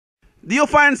Do you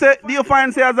find say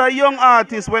as a young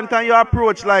artist when time you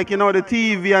approach like the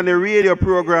TV and the radio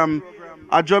program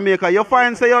at Jamaica, you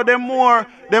find say you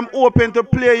them open to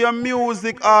play your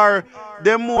music or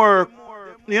them more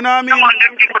you know what I Come mean? on,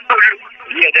 them give me good.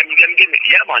 Yeah, them give me,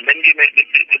 yeah, man, them give me,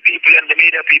 the people and the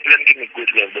media people, them give me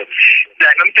good love. But,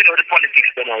 like, let me tell you the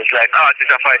politics, you know, it's like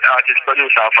artists are fight artists,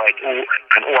 producer are fight who,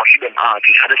 and who are for them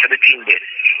artists, and that's the thing there.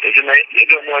 You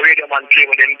don't know radio man play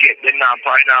with them get, then now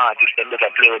partner artists, them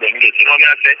better play with them get. You know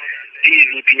what I say?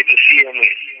 Easy people see them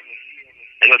with.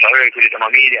 And that's very good at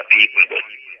my media people, but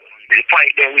the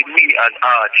fight there with we as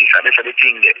artists, and that's the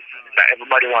thing there. That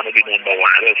everybody want to be number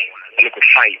one. And that's a little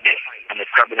fight there. And the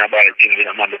crabbing about things and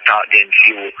I'm on the talk against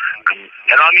you. And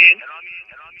you know what I mean?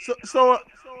 So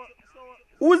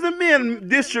who's the main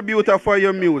distributor for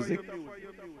your music? Alright,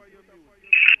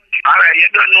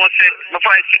 you don't know, say, my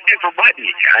fight to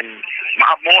everybody. And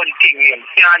my own thing,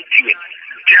 can't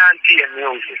hear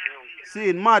music.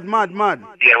 See, mad.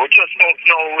 Yeah, we just don't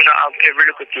know, we don't have every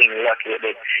little thing like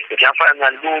that. You can find me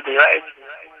on Google, right?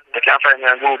 You can find me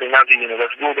on Google, Navino.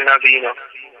 Just Google Navino.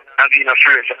 Navino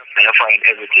first, and you find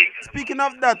everything. Speaking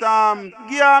of that,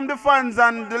 give the fans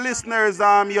and the listeners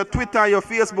your Twitter, your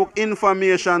Facebook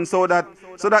information so that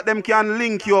them can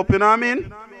link you up, you know what I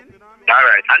mean?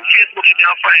 Alright, and Facebook you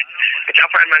can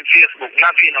find me on Facebook,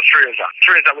 Navino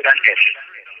Fraser with an S.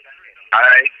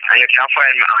 Alright, and you can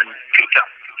find me on Twitter,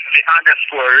 the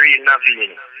underscore real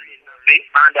Navino. The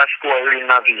underscore real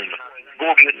Navino.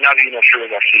 Google it, Navino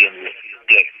Fraser, same way.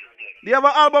 Yeah. Do you have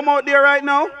an album out there right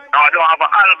now? No, I don't have an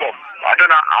album. I don't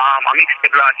have a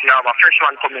mixtape last year. I have a fresh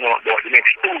one coming out about the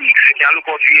next 2 weeks. You can look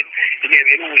out for it. The name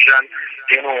Illusion.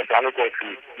 You know, you can look out for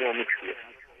it. No mixtape.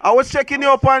 I was checking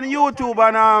you up on YouTube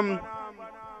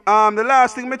and the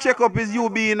last thing me check up is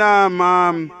you being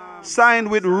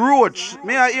signed with Roach.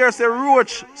 Me I hear say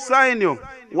Roach sign you.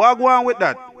 What go on with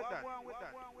that?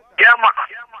 Yeah, man.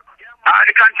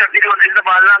 The contract is a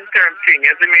long-term thing.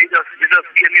 You see me, just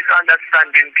be a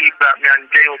misunderstanding people at me and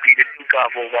J.O.B. the pick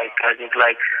off over it. Because it's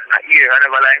like a year, I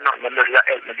never like nothing. But just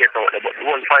help me get out there. But the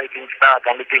whole fighting start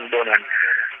and the thing done. And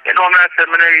you know, I said,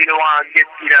 I really don't want to get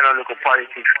in and look at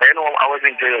politics. You know, I was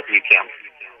in J.O.B. camp.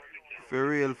 For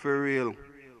real.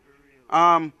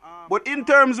 But in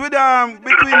terms with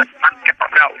between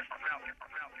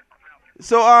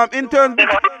so in terms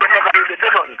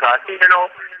You know,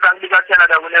 from bigger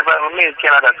Canada, we never made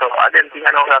Canada, so I didn't think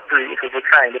I know that three if it was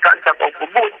fine. The contract out for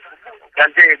good,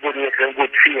 and very good with and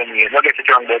good fee me. Don't get it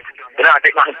wrong, but you know, I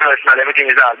take nothing personal, everything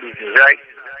is all business, right?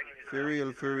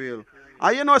 for real.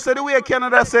 And you know, so the way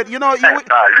Canada said, you know, you want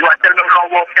to tell me how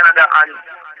about Canada and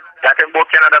that about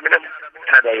Canada, I mean,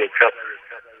 Canada yet, so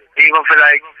even for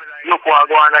like, look what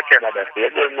go on to Canada, so you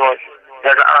don't know,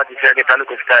 there's an artist that get a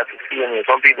look at style to see me.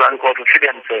 Some people look out for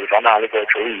themselves and not look out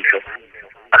for you, so.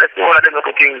 And that's all of them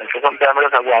look at things, so sometimes I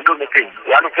just go and do my thing.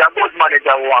 You look at a good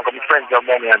manager who want to be friends with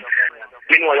money and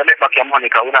you know you make back your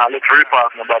money because we don't look for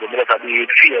rip-off nobody, we just be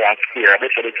fear and scare,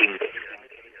 that's the thing.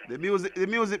 the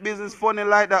music business funny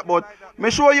like that, but me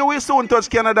sure you will soon touch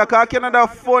Canada, because Canada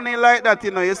funny like that,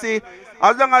 you know. You see,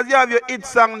 as long as you have your hit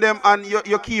song them and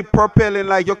you keep propelling,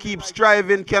 like you keep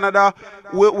striving, Canada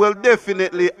will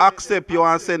definitely accept you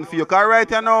and send for you. Because right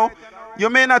now, you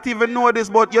may not even know this,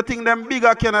 but you think them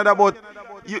bigger Canada, but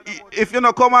if you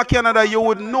know come to Canada, you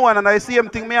would know. And the same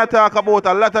thing me I talk about,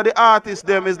 a lot of the artists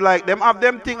them is like them have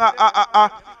them thing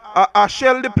a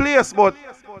shell the place, but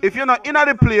if you're not in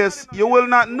the place, you will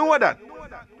not know that.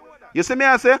 You see me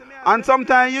I say? And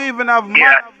sometimes you even have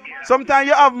sometimes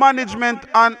you have management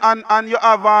and you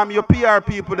have your PR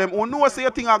people them who know say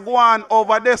your thing are going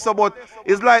over there, so but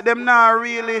it's like them not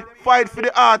really fight for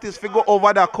the artists to go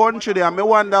over the country there. And me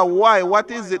wonder why. What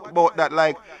is it about that?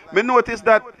 Like me notice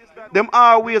that them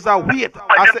always are wait. It's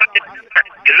like,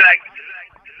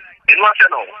 it's what you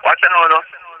know, no?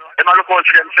 They might look out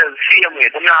for themselves, same way.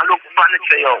 They might look panic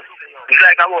say, yo. It's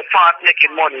like about fast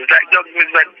making money. It's like drug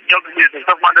business.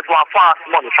 Some man just want fast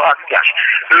money, fast cash.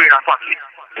 Do in a pocket.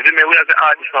 You see me, we as the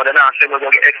artists now, they're not saying we're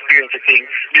going to get experience the thing,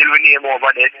 build a name over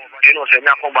there. You know, so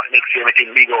now come back next year,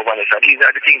 everything big over there. So these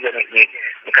are the things that make me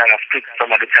kind of split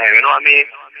some of the time, you know what I mean?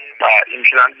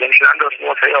 Them should just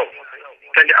know, say, yo.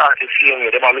 Send the artists here,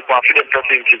 they might look for them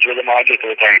percentages where they might get to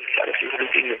the time.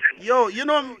 Yo,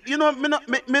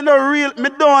 me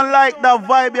don't like that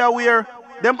vibe here where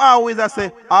them always I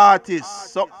say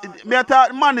artists. So me I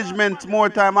talk management more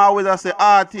time, I always I say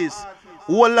artists.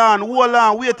 Hold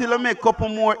on, wait till I make a couple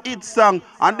more hit song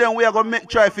and then we are gonna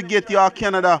try to get you out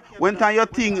Canada. When time you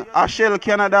think I shell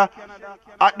Canada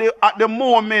at the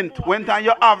moment, when time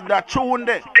you have that tune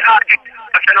there. The artist,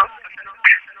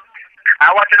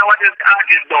 I want to know what this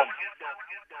artist done.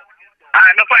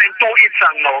 I'm going to find 2 hit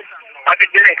songs now. I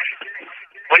think the next.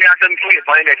 When you have them 2 hit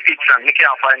for the next hit song, you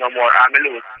can't find no more. I'm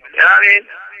lose. You know what I mean?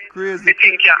 Crazy. The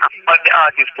thing can't happen, but the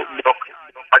artist put block.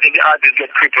 I think the artist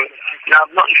get crippled. You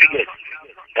have nothing to get.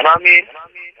 You know what I mean?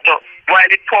 So,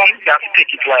 while it comes, you have to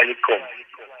take it while it comes.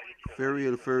 For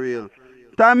real, for real.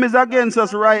 Time is against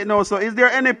us right now, so is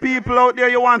there any people out there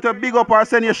you want to big up or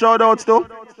send your shout outs to?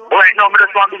 Right now, I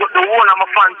just want to big up the whole of my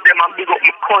fans, them, and big up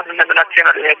my cousin, them, and that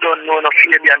channel, they don't know no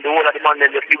Fabi, and the whole of the man, they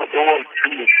just big up the whole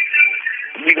thing.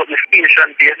 Big up the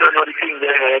station, they don't know the thing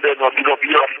there, they don't know, big up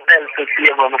yourself to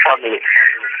save my family.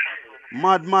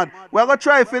 Mad, mad. We're going to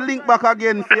try if we link back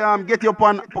again for get you up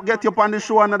on the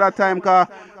show another time, because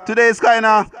today's kind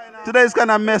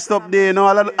of messed up day, you know,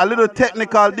 a little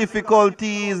technical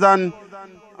difficulties and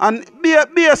be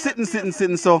a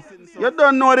sitting, so you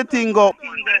don't know the thing go.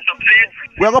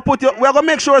 We're gonna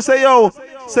make sure say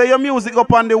your music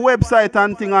up on the website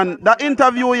and thing, and the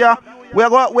interview we are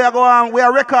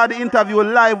record the interview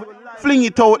live, fling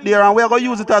it out there, and we're gonna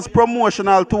use it as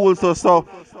promotional tools. So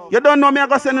you don't know me, I'm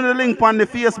gonna send you the link on the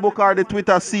Facebook or the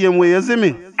Twitter same way, you see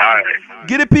me? Alright.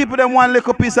 Give the people them one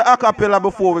little piece of acapella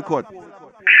before we cut.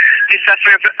 This is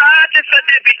for every artist that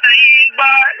they be doing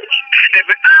bars.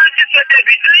 Every artist that they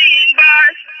be doing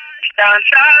bars.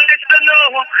 Dance all listen,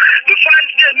 oh. The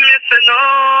fans them listen,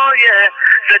 oh, yeah.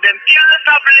 So them can't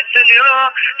stop listening, oh.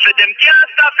 So them can't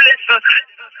stop listening.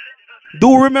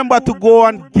 Do remember to go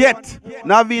and get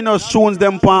Navino's tunes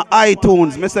them on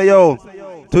iTunes. Me say, yo,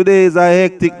 today is a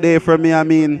hectic day for me. I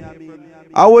mean,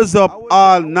 I was up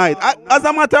all night. As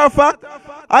a matter of fact,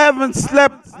 I haven't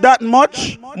slept that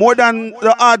much, more than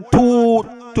the odd 2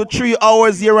 to 3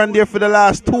 hours here and there for the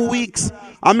last 2 weeks.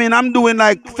 I mean, I'm doing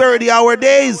like 30-hour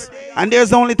days, and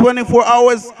there's only 24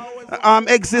 hours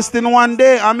existing one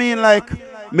day. I mean, like,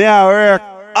 me I work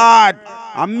hard,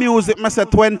 and music me say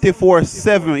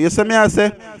 24/7. You see me I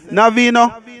say,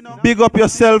 Navino, big up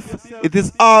yourself. It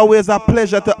is always a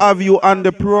pleasure to have you on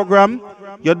the program.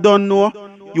 You don't know,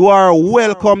 you are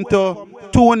welcome to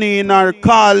tune in or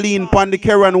call in on the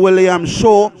Keron Williams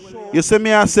show. You see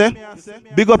me I say,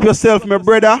 big up yourself, my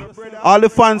brother. All the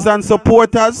fans and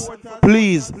supporters,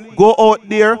 please go out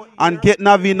there and get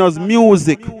Navino's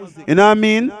music. You know what I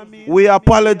mean? We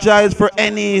apologize for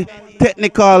any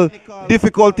technical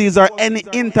difficulties or any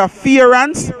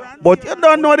interference, but you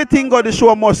don't know the thing, God, the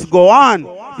show must go on.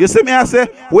 You see me I say,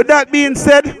 with that being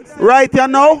said, right here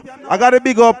now, I got to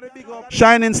big up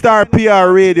Shining Star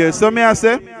PR Radio. So me I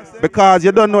say, because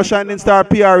you don't know Shining Star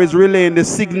PR is relaying the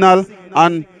signal,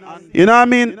 and you know what I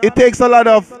mean, it takes a lot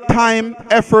of time,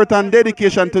 effort and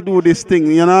dedication to do this thing.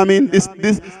 You know what I mean?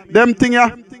 Them thing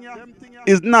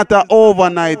is not an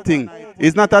overnight thing.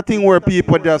 It's not a thing where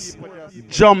people just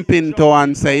jump into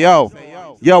and say, yo,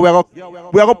 we're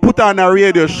gonna put on a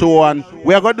radio show and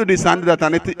we're gonna do this and that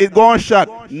and it go on shot.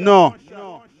 No.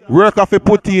 Work have to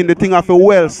put in, the thing have to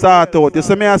well sort out. You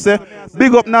see me I say,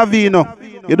 big up Navino.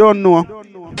 You don't know.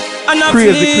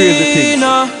 Crazy thing.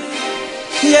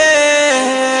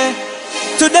 Yeah.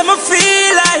 To them I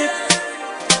feel like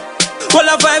all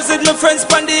the vibes with my friends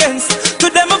on the ends. To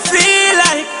them I feel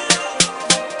like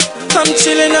I'm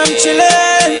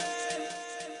chilling.